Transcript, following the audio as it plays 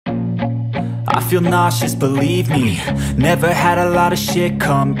I feel nauseous, believe me. Never had a lot of shit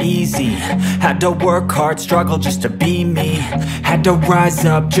come easy. Had to work hard, struggle just to be me. Had to rise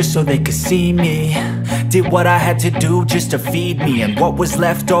up just so they could see me. Did what I had to do just to feed me. And what was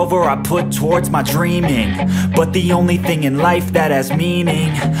left over I put towards my dreaming. But the only thing in life that has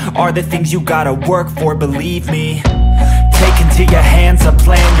meaning are the things you gotta work for, believe me. Take into your hands a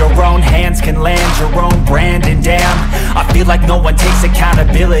plan, your own hands can land your own brand. And damn, I feel like no one takes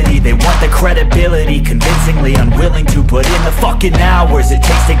accountability. They want the credibility, convincingly unwilling to put in the fucking hours it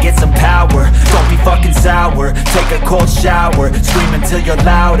takes to get some power. Don't be fucking sour, take a cold shower. Scream until you're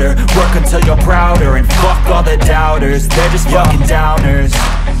louder, work until you're prouder. And fuck all the doubters, they're just fucking downers.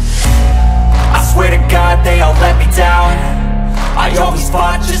 I swear to God they all let me down. I always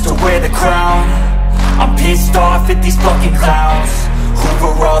fought just to wear the crown. I'm pissed off at these fucking clowns who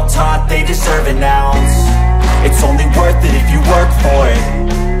were all taught they deserve an ounce. It's only worth it if you work for it.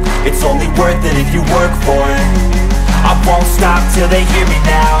 It's only worth it if you work for it. I won't stop till they hear me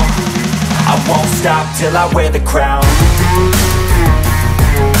now. I won't stop till I wear the crown.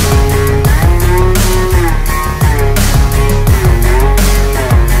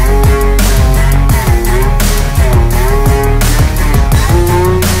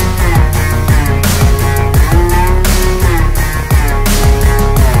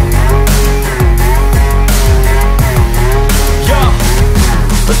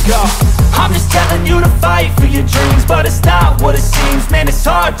 Let's go. I'm just telling you to fight for your dreams, but it's not what it seems. Man, it's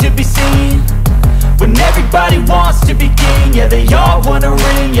hard to be seen when everybody wants to be king. Yeah, they all wanna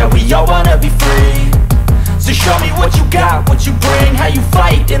ring, yeah, we all wanna be free. So show me what you got, what you bring. How you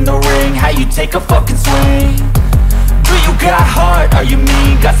fight in the ring, how you take a fucking swing. Do you got heart, are you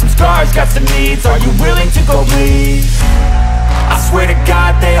mean? Got some scars, got some needs, are you willing to go bleed? I swear to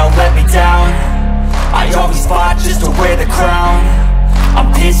God they all let me down. I always fought just to wear the crown. I'm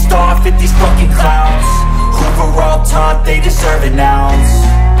pissed off at these fucking clowns who were all taught they deserve an ounce.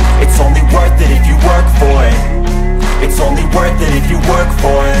 It's only worth it if you work for it. It's only worth it if you work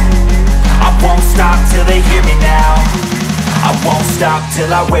for it. I won't stop till they hear me now. I won't stop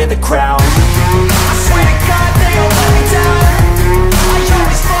till I wear the crown. I swear to God they all let me down. I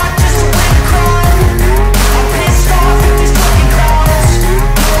always fought just to wear the crown. I'm pissed off at these fucking clowns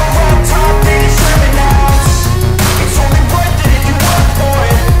who were all taught they deserve an ounce. It's only worth it if you work for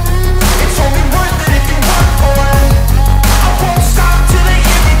it. It's only worth it if you work for it. I won't stop till they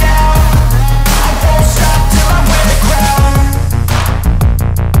hear me now. I won't stop till I wear the crown.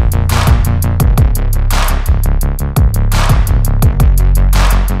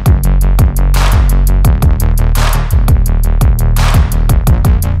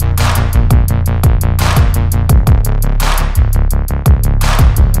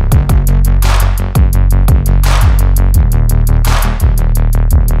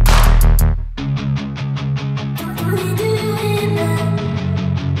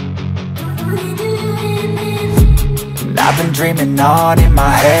 I've been dreaming on in my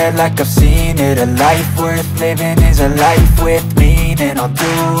head like I've seen it. A life worth living is a life with meaning. I'll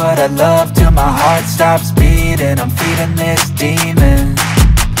do what I love till my heart stops beating. I'm feeding this demon.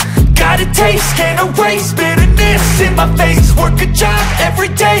 Got a taste, can't erase bitterness in my face. Work a job every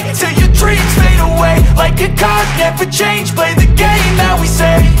day till your dreams fade away. Like a card, never change, play the game that we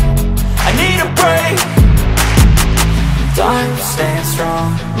say. I need a break. I'm staying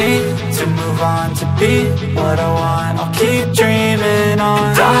strong, need to move on to be what I want. I'll keep dreaming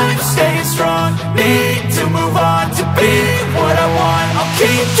on. I'm staying strong, need to move on to be what I want. I'll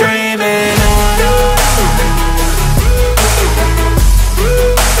keep dreaming on.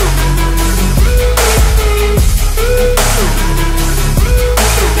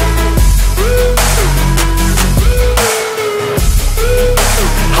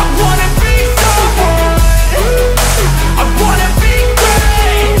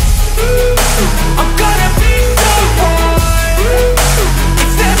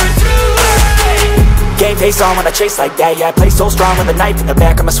 Face on when I chase like that, yeah, I play so strong with a knife in the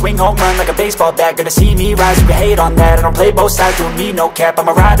back. I'ma swing home run like a baseball bat. Gonna see me rise if you hate on that. I don't play both sides, doing me no cap. I'ma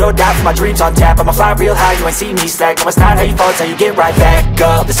ride or die for my dreams on tap. I'ma fly real high, you ain't see me slack. No, it's not how you fall, it's how you get right back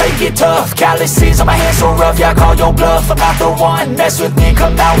up. That's how you get tough. Calluses on my hands so rough, yeah, I call your bluff. I'm not the one, mess with me,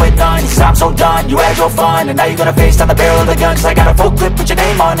 come out with none. Cause I'm so done, you had your fun. And now you're gonna face down the barrel of the gun. Cause I got a full clip, put your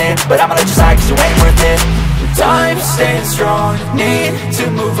name on it. But I'ma let you slide cause you ain't worth it. I'm staying strong, need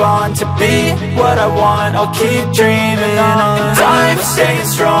to move on to be what I want. I'll keep dreaming on. I'm staying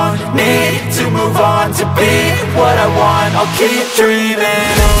strong, need to move on to be what I want. I'll keep dreaming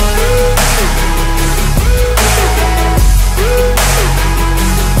on.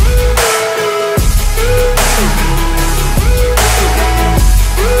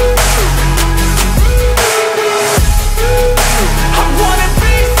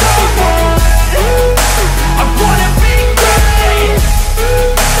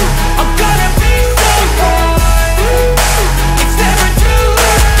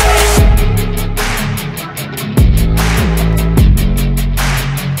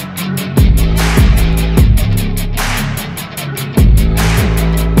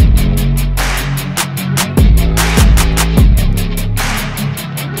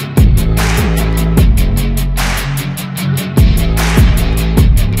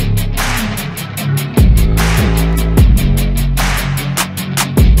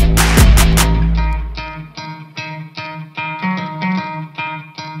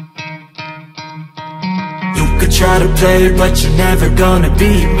 try to play, but you're never gonna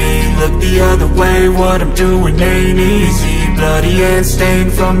beat me. Look the other way, what I'm doing ain't easy. Bloody hands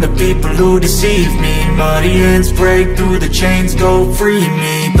stained from the people who deceive me. Muddy hands break through the chains, go free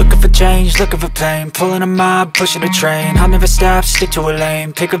me. Looking for change, looking for pain, pulling a mob, pushing a train. I'll never stop, stick to a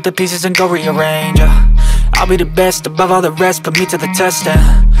lane, pick up the pieces and go rearrange. I'll be the best above all the rest, put me to the test and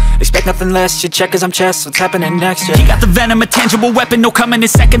expect nothing less, you check as I'm chess, what's happening next, yeah. He got the venom, a tangible weapon, no coming in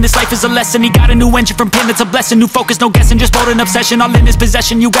second. This life is a lesson, he got a new engine from pain, it's a blessing. New focus, no guessing, just bold and obsession. All in his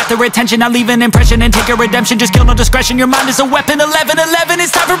possession, you got their attention. I leave an impression and take a redemption, just kill no discretion. Your mind is a weapon, 11-11,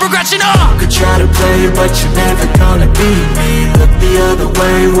 it's time for progression. You could try to play, but you're never gonna beat me. Look the other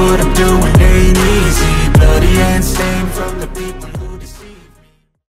way, what I'm doing ain't easy. Bloody hands stained